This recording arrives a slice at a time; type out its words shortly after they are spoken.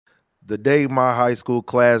The day my high school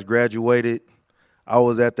class graduated, I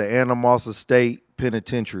was at the Anamosa State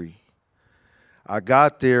Penitentiary. I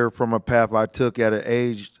got there from a path I took at an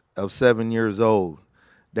age of 7 years old.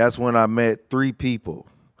 That's when I met three people,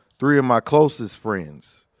 three of my closest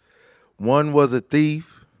friends. One was a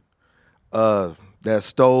thief that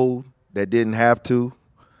stole, that didn't have to.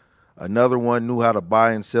 Another one knew how to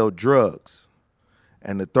buy and sell drugs.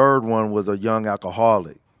 And the third one was a young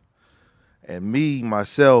alcoholic. And me,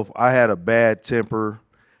 myself, I had a bad temper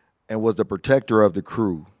and was the protector of the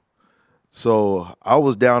crew. So I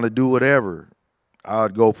was down to do whatever. I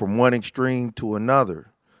would go from one extreme to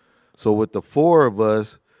another. So with the four of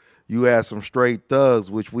us, you had some straight thugs,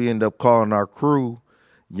 which we end up calling our crew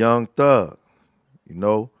Young Thug. You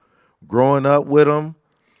know, growing up with them,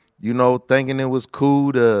 you know, thinking it was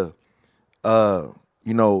cool to,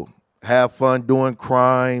 have fun doing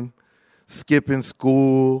crime, skipping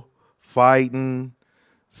school, fighting,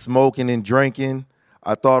 smoking and drinking.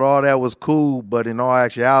 I thought all that was cool, but in all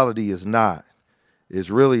actuality, it's not. It's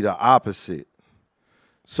really the opposite.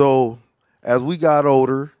 So as we got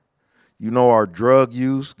older, our drug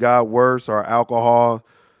use got worse, our alcohol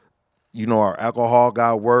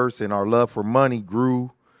got worse, and our love for money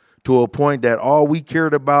grew to a point that all we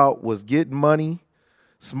cared about was getting money,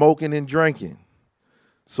 smoking, and drinking.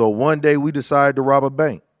 So one day we decided to rob a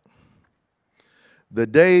bank. The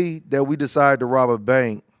day that we decided to rob a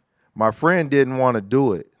bank, my friend didn't want to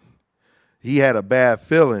do it. He had a bad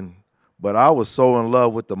feeling, but I was so in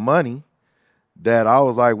love with the money that I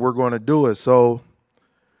was like, we're going to do it. So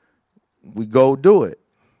we go do it.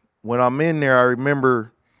 When I'm in there, I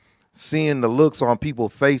remember seeing the looks on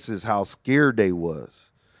people's faces, how scared they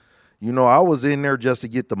was. I was in there just to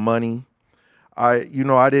get the money. I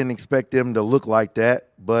didn't expect them to look like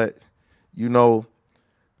that, but,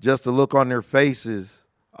 just the look on their faces,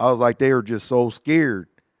 I was like, they were just so scared.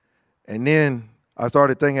 And then I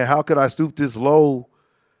started thinking, how could I stoop this low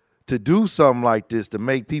to do something like this, to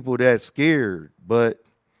make people that scared? But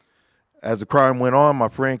as the crime went on, my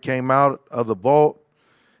friend came out of the vault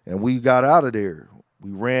and we got out of there. We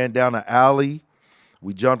ran down the alley.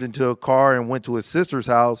 We jumped into a car and went to his sister's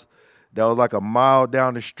house that was like a mile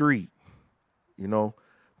down the street.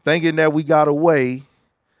 Thinking that we got away,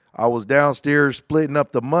 I was downstairs splitting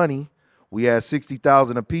up the money. We had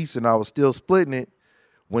 $60,000 apiece and I was still splitting it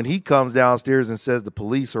when he comes downstairs and says the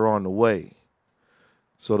police are on the way.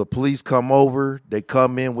 So the police come over, they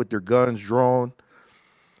come in with their guns drawn.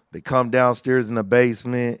 They come downstairs in the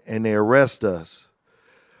basement and they arrest us.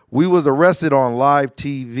 We was arrested on live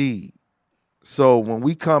TV. So when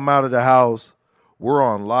we come out of the house, we're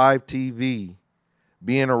on live TV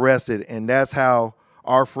being arrested. And that's how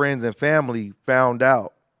our friends and family found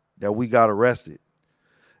out that we got arrested.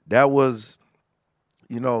 That was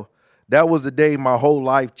the day my whole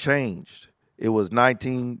life changed. It was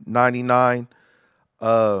 1999.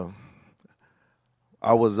 I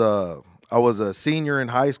was a senior in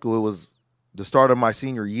high school. It was the start of my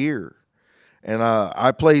senior year. And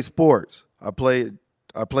I played sports. I played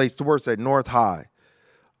sports at North High.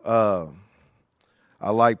 I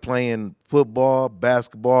like playing football,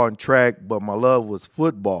 basketball, and track, but my love was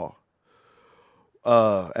football.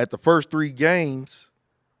 At the first three games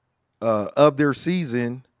of their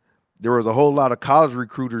season, there was a whole lot of college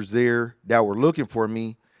recruiters there that were looking for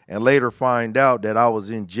me and later find out that I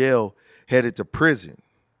was in jail, headed to prison.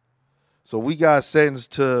 So we got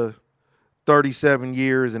sentenced to 37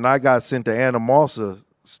 years, and I got sent to Anamosa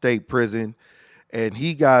State Prison, and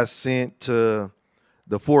he got sent to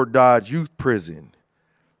the Fort Dodge Youth Prison.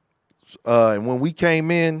 And when we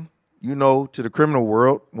came in, to the criminal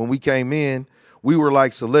world, when we came in, we were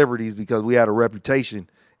like celebrities because we had a reputation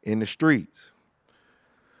in the streets.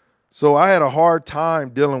 So I had a hard time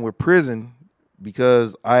dealing with prison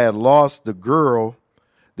because I had lost the girl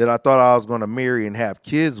that I thought I was going to marry and have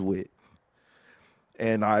kids with.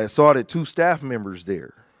 And I assaulted two staff members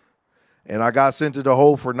there. And I got sent to the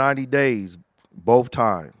hole for 90 days, both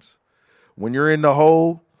times. When you're in the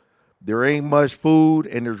hole, there ain't much food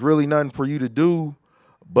and there's really nothing for you to do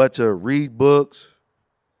but to read books,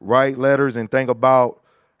 write letters, and think about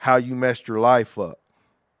how you messed your life up.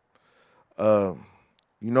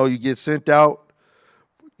 You get sent out,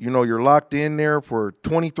 you're locked in there for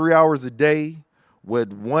 23 hours a day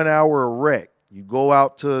with 1 hour of rec. You go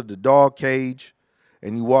out to the dog cage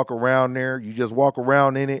and you walk around there. You just walk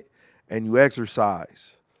around in it and you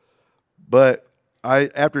exercise. But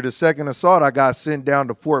after the second assault, I got sent down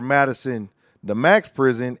to Fort Madison, the max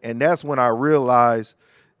prison, and that's when I realized,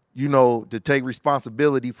 to take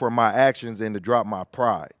responsibility for my actions and to drop my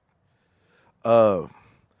pride. A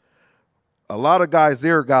lot of guys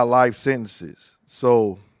there got life sentences.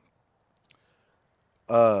 So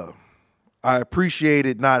I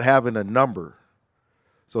appreciated not having a number.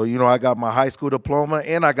 So, I got my high school diploma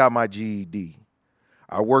and I got my GED.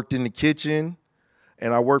 I worked in the kitchen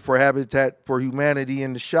and I worked for Habitat for Humanity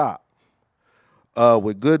in the shop.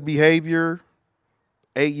 With good behavior,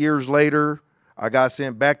 8 years later, I got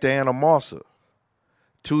sent back to Anamosa.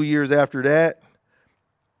 2 years after that,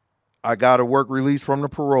 I got a work release from the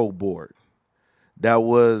parole board. That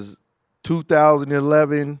was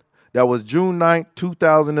 2011. That was June 9th,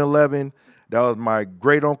 2011. That was my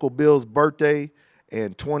great Uncle Bill's birthday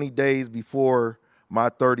and 20 days before my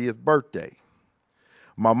 30th birthday.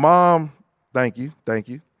 My mom, thank you.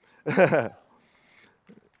 Yep,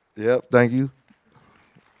 thank you.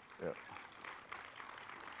 Yep.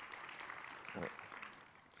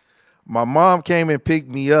 My mom came and picked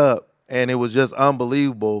me up, and it was just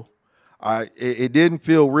unbelievable. It didn't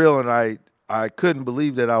feel real, and I couldn't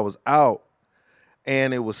believe that I was out.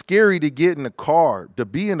 And it was scary to get in the car, to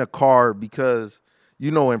be in a car, because,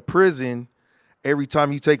 in prison, every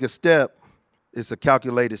time you take a step, it's a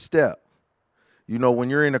calculated step. When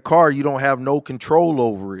you're in a car, you don't have no control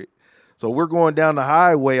over it. So we're going down the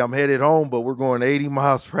highway. I'm headed home, but we're going 80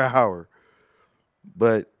 miles per hour.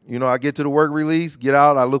 But, I get to the work release, get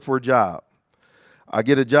out, I look for a job. I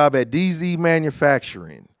get a job at DZ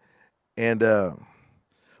Manufacturing. And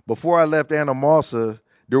before I left Anamosa,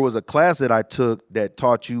 there was a class that I took that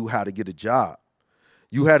taught you how to get a job.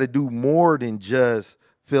 You had to do more than just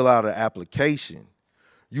fill out an application.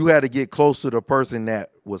 You had to get close to the person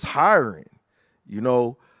that was hiring.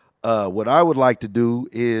 What I would like to do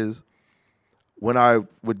is when I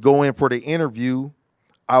would go in for the interview,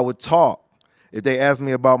 I would talk. If they asked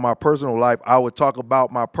me about my personal life, I would talk about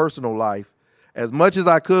my personal life as much as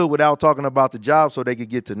I could without talking about the job so they could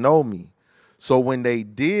get to know me. So when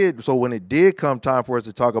it did come time for us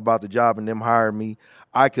to talk about the job and them hire me,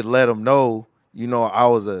 I could let them know, I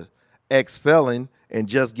was a ex-felon and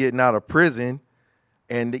just getting out of prison,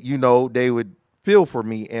 and, they would feel for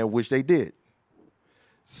me, and which they did.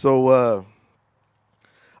 So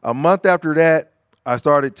a month after that, I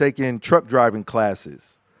started taking truck driving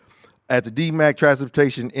classes at the DMAC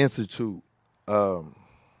Transportation Institute. From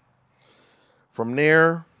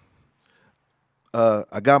there,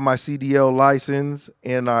 I got my CDL license,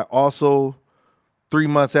 and I also, 3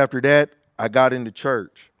 months after that, I got into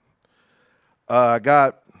church. I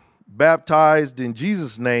got baptized in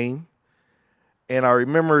Jesus' name, and I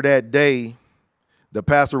remember that day the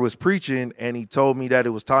pastor was preaching, and he told me that it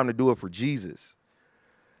was time to do it for Jesus.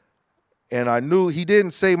 And I knew he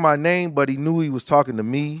didn't say my name, but he knew he was talking to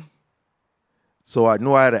me, so I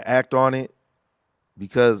knew I had to act on it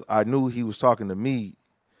because I knew he was talking to me.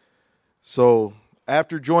 So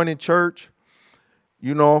after joining church,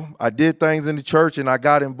 I did things in the church, and I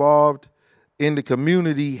got involved in the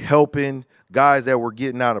community helping guys that were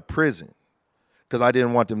getting out of prison because I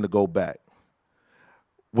didn't want them to go back.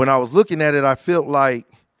 When I was looking at it, I felt like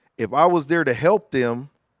if I was there to help them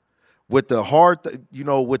with the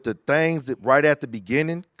with the things that right at the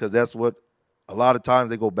beginning, because that's what a lot of times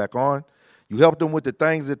they go back on, you help them with the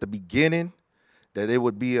things at the beginning, that it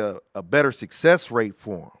would be a better success rate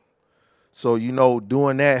for them. So,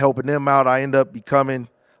 doing that, helping them out, I end up becoming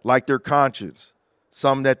like their conscience,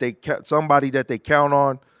 somebody that they count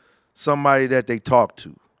on, somebody that they talk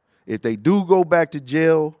to. If they do go back to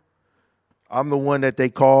jail, I'm the one that they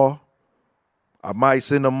call. I might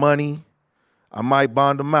send them money. I might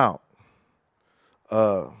bond them out.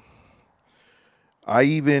 I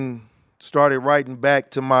even started writing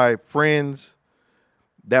back to my friends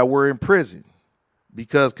that were in prison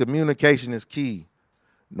because communication is key.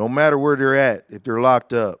 No matter where they're at, if they're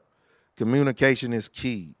locked up, communication is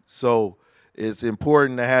key. So it's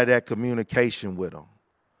important to have that communication with them.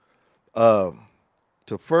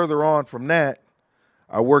 To further on from that,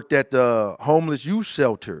 I worked at the homeless youth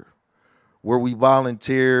shelter where we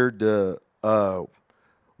volunteered to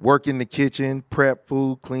work in the kitchen, prep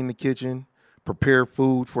food, clean the kitchen, prepare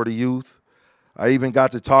food for the youth. I even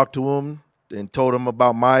got to talk to them and told them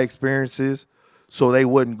about my experiences so they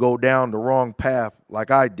wouldn't go down the wrong path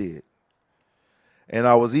like I did. And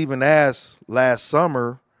I was even asked last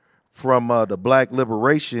summer from the Black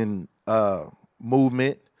Liberation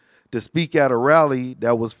movement to speak at a rally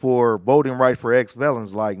that was for voting rights for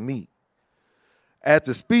ex-felons like me. At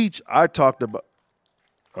the speech, I talked about,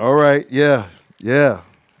 all right, yeah,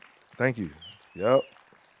 thank you, yep.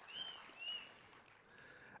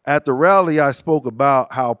 At the rally, I spoke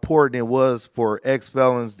about how important it was for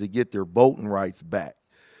ex-felons to get their voting rights back.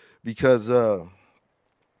 Because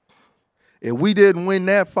if we didn't win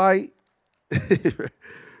that fight,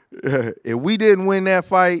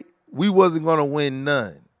 we wasn't going to win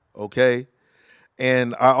none, okay?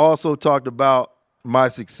 And I also talked about my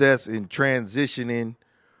success in transitioning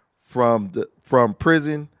from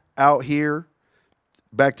prison out here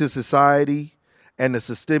back to society and the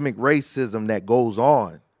systemic racism that goes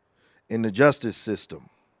on in the justice system.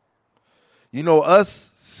 You know,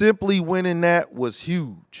 us simply winning that was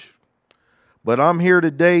huge. But I'm here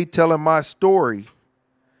today telling my story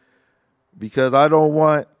because I don't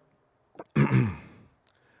want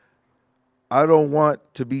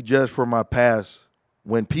to be judged for my past.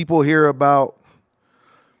 When people hear about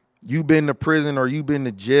you been to prison or you been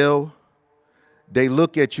to jail, they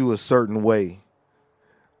look at you a certain way.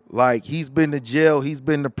 Like, he's been to jail, he's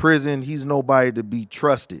been to prison, he's nobody to be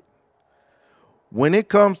trusted. When it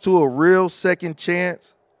comes to a real second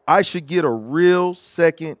chance, I should get a real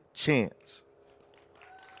second chance.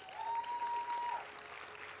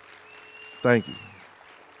 Thank you.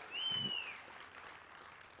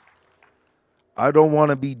 I don't want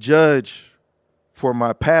to be judged for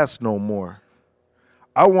my past no more.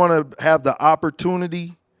 I want to have the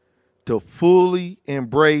opportunity to fully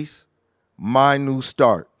embrace my new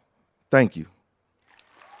start. Thank you.